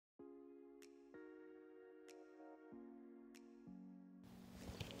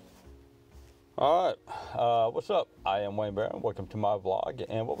All right, what's up? I am Wayne Barron. Welcome to my vlog.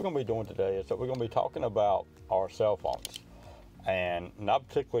 And what we're going to be doing today is that we're going to be talking about our cell phones, and not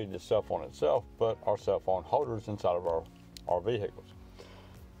particularly the cell phone itself, but our cell phone holders inside of our vehicles.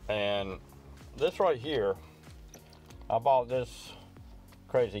 And this right here, I bought this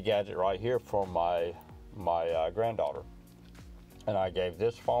crazy gadget right here from my granddaughter, and I gave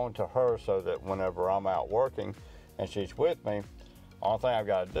this phone to her so that whenever I'm out working and she's with me, only thing I've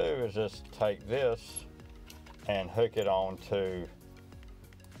got to do is just take this and hook it onto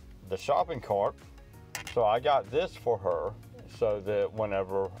the shopping cart. So I got this for her so that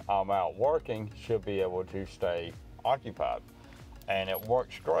whenever I'm out working, she'll be able to stay occupied. And it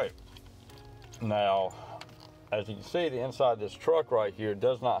works great. Now, as you can see, the inside of this truck right here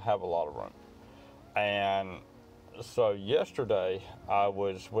does not have a lot of room. And so yesterday I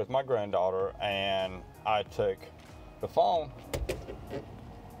was with my granddaughter and I took the phone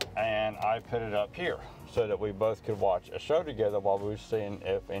and I put it up here so that we both could watch a show together while we were seeing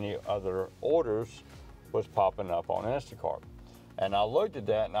if any other orders was popping up on Instacart. And I looked at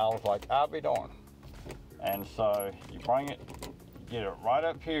that and I was like, I'll be darned. And so you bring it, get it right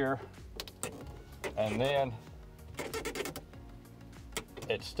up here, and then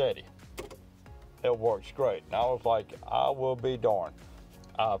it's steady. It works great. And I was like, I will be darned.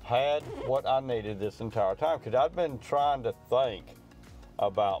 I've had what I needed this entire time, because I've been trying to think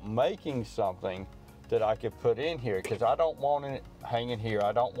about making something that I could put in here, because I don't want it hanging here.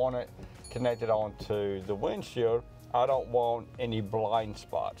 I don't want it connected onto the windshield. I don't want any blind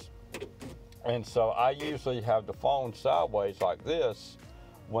spots. And so I usually have the phone sideways like this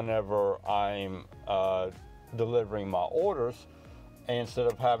whenever I'm delivering my orders, instead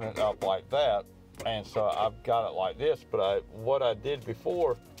of having it up like that. And so I've got it like this, but what I did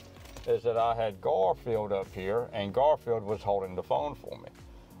before is that I had Garfield up here, and Garfield was holding the phone for me.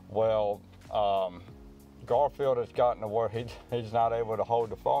 Well, Garfield has gotten to where he's not able to hold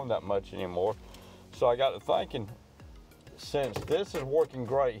the phone that much anymore. So I got to thinking, since this is working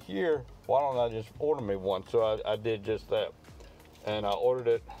great here, why don't I just order me one? So I did just that, and I ordered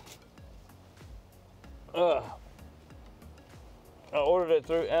it. I ordered it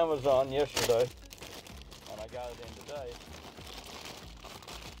through Amazon yesterday, and I got it in today.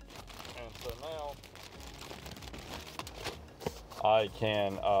 And so now I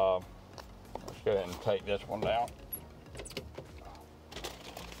can, let's go ahead and take this one down.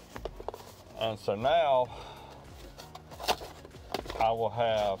 And so now I will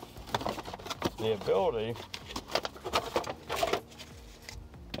have the ability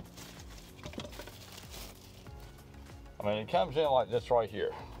it comes in like this right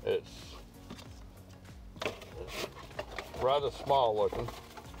here. It's rather small looking.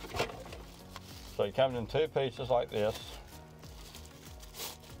 So it comes in two pieces like this.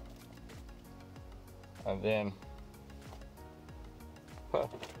 And then,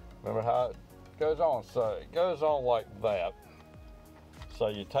 remember how it goes on? So it goes on like that. So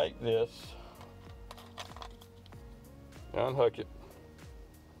you take this, unhook it,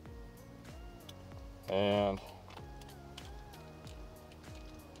 and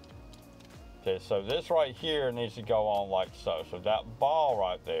okay, so this right here needs to go on like so. So that ball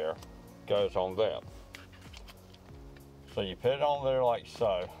right there goes on that. So you put it on there like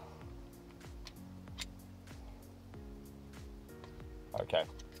so. Okay.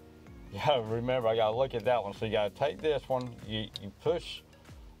 Yeah, remember, I gotta look at that one. So you gotta take this one, you push,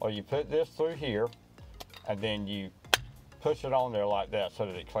 or you put this through here, and then you push it on there like that so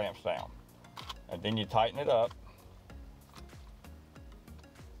that it clamps down. And then you tighten it up.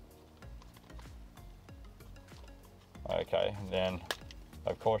 Okay, then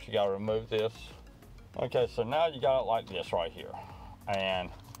of course you gotta remove this. Okay, so now you got it like this right here, and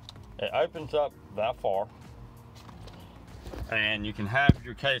it opens up that far, and you can have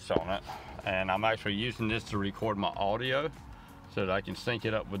your case on it. And I'm actually using this to record my audio so that I can sync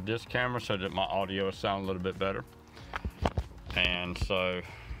it up with this camera so that my audio will sound a little bit better. And so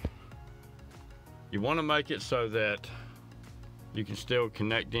you want to make it so that you can still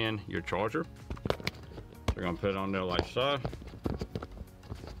connect in your charger. We're gonna put it on there like so.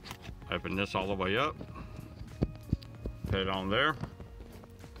 Open this all the way up. Put it on there.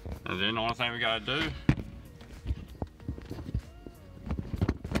 And then the only thing we gotta do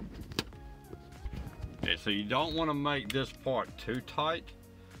so you don't want to make this part too tight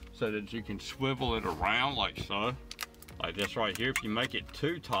so that you can swivel it around like so. Like this right here. If you make it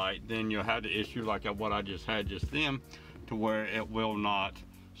too tight, then you'll have the issue like what I just had just then, to where it will not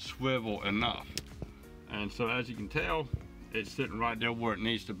swivel enough. And so as you can tell, it's sitting right there where it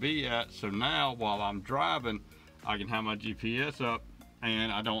needs to be at. So now while I'm driving, I can have my GPS up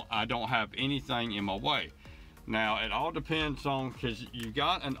and I don't have anything in my way. Now it all depends on, because you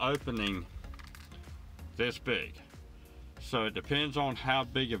got an opening this big, so it depends on how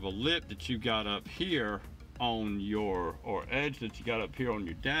big of a lip that you got up here on your, or edge that you got up here on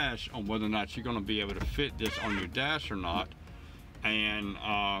your dash, on whether or not you're going to be able to fit this on your dash or not. And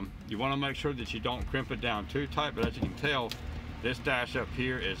you want to make sure that you don't crimp it down too tight, but as you can tell, this dash up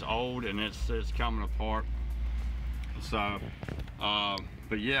here is old and it's coming apart. So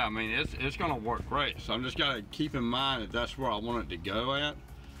but yeah, I mean, it's going to work great. So I'm just got to keep in mind that that's where I want it to go at,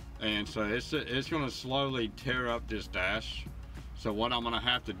 and so it's going to slowly tear up this dash. So what I'm going to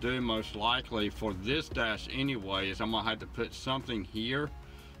have to do most likely for this dash anyway is I'm going to have to put something here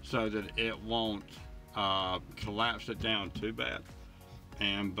so that it won't collapse it down too bad.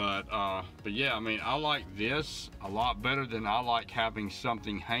 And but yeah, I mean, I like this a lot better than I like having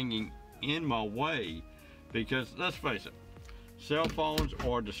something hanging in my way, because let's face it, cell phones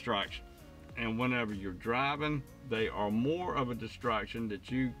are a distraction, and whenever you're driving, they are more of a distraction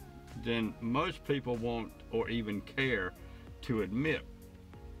than most people want or even care to admit.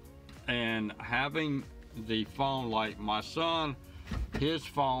 And having the phone, like my son, his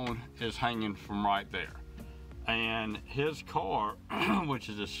phone is hanging from right there, and his car which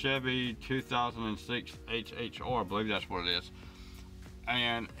is a Chevy 2006 HHR, I believe that's what it is,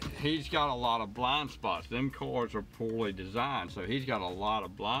 and he's got a lot of blind spots. Them cars are poorly designed, so he's got a lot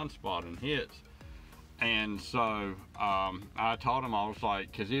of blind spot in his. And so I told him, I was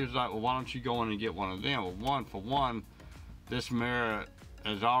like, because he was like, well, why don't you go in and get one of them? Well, for one, this mirror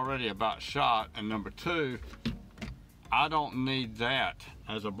is already about shot, and number two, I don't need that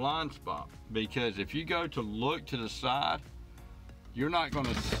as a blind spot, because if you go to look to the side, you're not going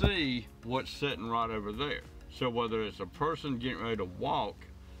to see what's sitting right over there. So whether it's a person getting ready to walk,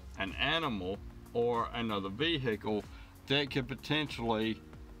 an animal, or another vehicle, that could potentially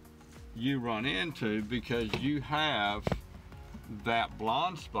you run into because you have that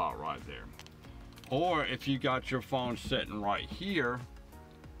blind spot right there. Or if you got your phone sitting right here,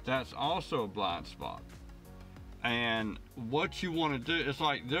 that's also a blind spot. And what you want to do, it's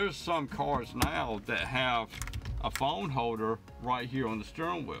like there's some cars now that have a phone holder right here on the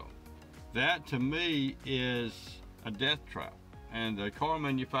steering wheel. That to me is a death trap. And the car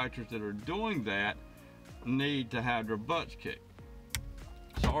manufacturers that are doing that need to have their butts kicked.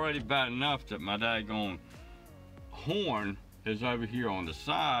 It's already bad enough that my daggone horn is over here on the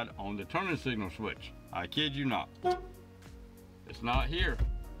side on the turning signal switch. I kid you not. It's not here.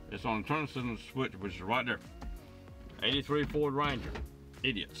 It's on the turning signal switch, which is right there. 83 Ford Ranger.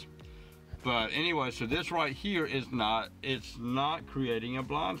 Idiots. But anyway, so this right here is not, it's not creating a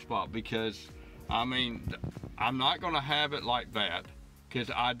blind spot, because I mean, I'm not going to have it like that because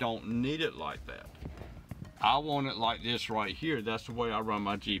I don't need it like that. I want it like this right here. That's the way I run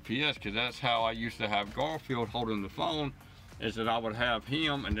my GPS, because that's how I used to have Garfield holding the phone, is that I would have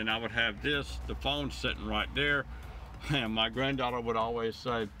him and then I would have this, the phone sitting right there. And my granddaughter would always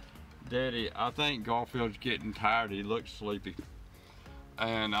say, Daddy, I think Garfield's getting tired. He looks sleepy.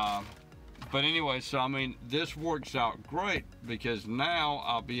 And but anyway, so I mean, this works out great, because now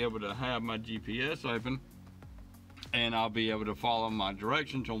I'll be able to have my GPS open and I'll be able to follow my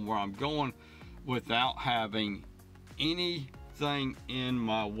directions on where I'm going without having anything in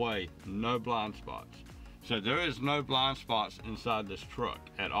my way. No blind spots. So there is no blind spots inside this truck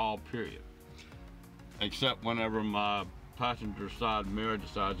at all, period. Except whenever my passenger side mirror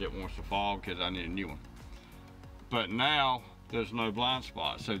decides it wants to fall because I need a new one. But now there's no blind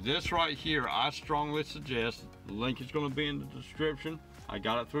spot. So this right here, I strongly suggest, the link is going to be in the description. I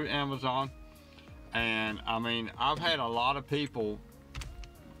got it through Amazon. And I mean, I've had a lot of people,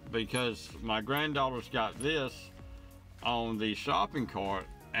 because my granddaughter's got this on the shopping cart,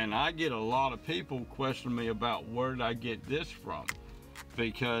 and I get a lot of people questioning me about where did I get this from,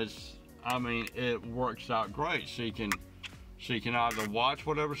 because I mean, it works out great. She can either watch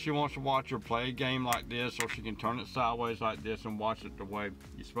whatever she wants to watch or play a game like this, or she can turn it sideways like this and watch it the way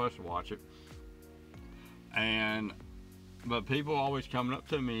you're supposed to watch it. But people always coming up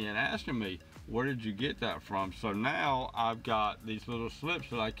to me and asking me, where did you get that from? So now I've got these little slips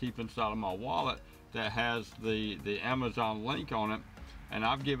that I keep inside of my wallet that has the Amazon link on it, and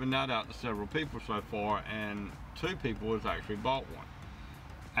I've given that out to several people so far, and 2 people has actually bought one.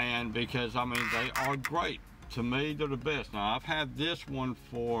 And because I mean, they are great. To me, they're the best. Now, I've had this one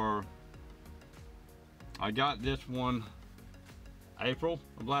I got this one April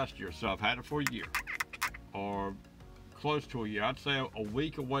of last year, so I've had it for a year, or close to a year. I'd say a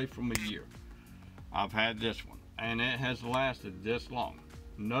week away from a year. I've had this one, and it has lasted this long.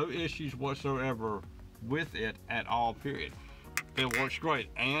 No issues whatsoever with it at all, period. it works great.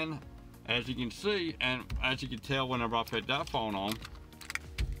 And as you can see, and as you can tell whenever I put that phone on,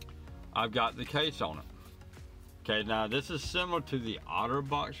 I've got the case on it. Okay, now this is similar to the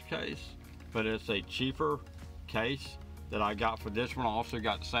OtterBox case, but it's a cheaper case that I got for this one. I also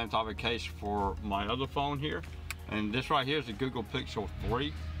got the same type of case for my other phone here. And this right here is a Google Pixel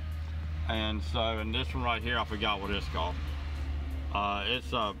 3. And so, and this one right here, I forgot what it's called.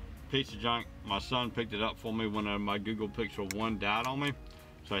 It's a piece of junk. My son picked it up for me when my Google Pixel 1 died on me.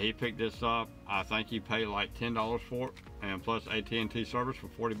 So he picked this up. I think he paid like $10 for it, and plus AT&T service for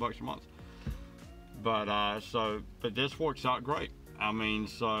 40 bucks a month. But but this works out great. I mean,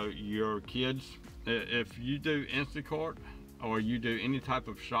 so your kids, if you do Instacart or you do any type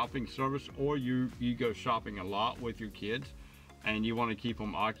of shopping service, or you go shopping a lot with your kids and you want to keep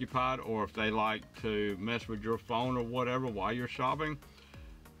them occupied, or if they like to mess with your phone or whatever while you're shopping,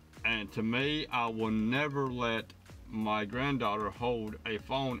 and to me, I will never let my granddaughter hold a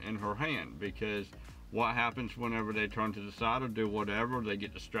phone in her hand, because what happens whenever they turn to the side or do whatever, they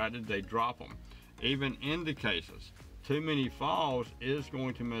get distracted, they drop them. Even in the cases, too many falls is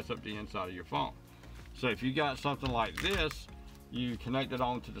going to mess up the inside of your phone. So if you got something like this, you connect it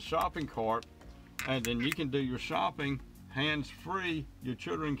onto the shopping cart, and then you can do your shopping hands-free. Your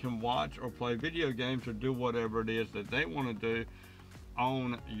children can watch or play video games or do whatever it is that they want to do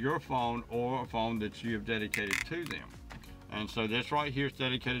on your phone or a phone that you have dedicated to them. And so this right here is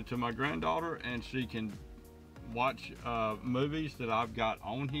dedicated to my granddaughter, and she can watch movies that I've got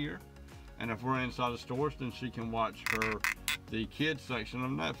on here. And if we're inside the stores, then she can watch the kids section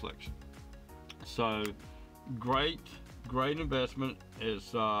of Netflix. So great investment.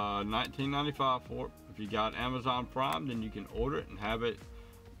 It's $19.95 for it. If you got Amazon Prime, then you can order it and have it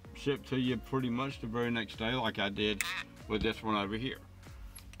shipped to you pretty much the very next day, like I did with this one over here.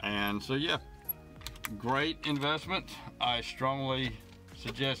 And so yeah, great investment. I strongly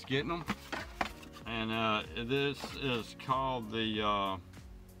suggest getting them. And this is called the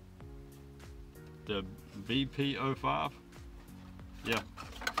BP05. Yeah,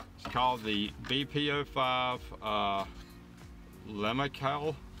 it's called the BP05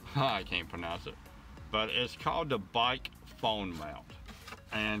 Lemical. I can't pronounce it, but it's called the bike phone mount,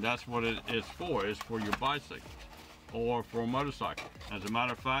 and that's what it is for. It's for your bicycle or for a motorcycle. As a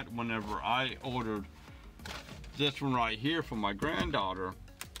matter of fact, whenever I ordered this one right here for my granddaughter,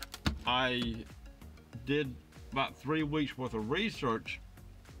 I did about 3 weeks worth of research,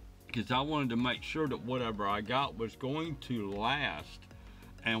 because I wanted to make sure that whatever I got was going to last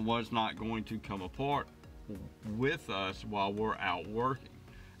and was not going to come apart with us while we're out working.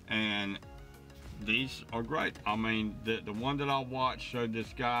 And these are great. I mean, the one that I watched showed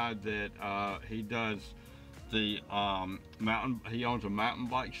this guy that he does the he owns a mountain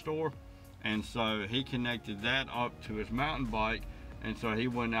bike store, and so he connected that up to his mountain bike, and so he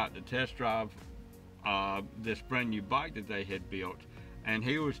went out to test drive this brand new bike that they had built, and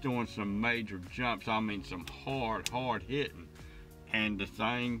he was doing some major jumps. I mean, some hard hitting, and the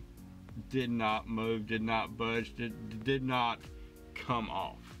thing did not move, did not budge, did not come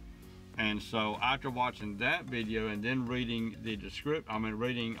off. And so after watching that video and then reading the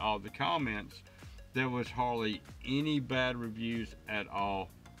reading all the comments, there was hardly any bad reviews at all,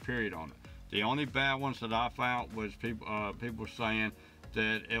 period, on it. The only bad ones that I found was people saying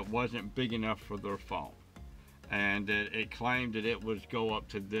that it wasn't big enough for their phone, and that it claimed that it would go up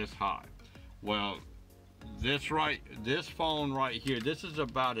to this high. Well, this phone right here, this is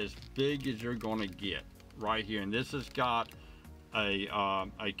about as big as you're gonna get right here, and this has got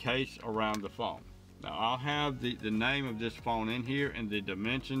a case around the phone. Now I'll have the name of this phone in here and the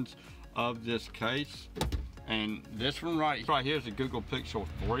dimensions of this case. And this one right here is a Google Pixel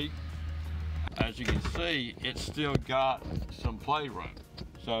 3. As you can see, it's still got some playroom,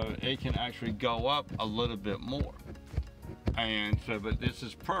 so it can actually go up a little bit more. And so, but this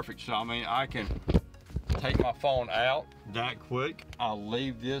is perfect. So I mean, I can take my phone out that quick. I'll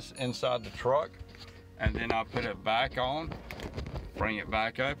leave this inside the truck, and then I'll put it back on, bring it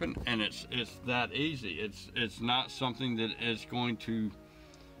back open, and it's that easy. It's not something that is going to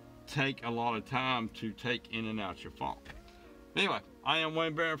take a lot of time to take in and out your phone. Anyway, I am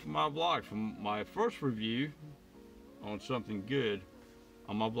Wayne Barron from my vlog, from my first review on something good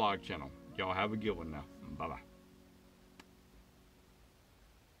on my vlog channel. Y'all have a good one now. Bye-bye.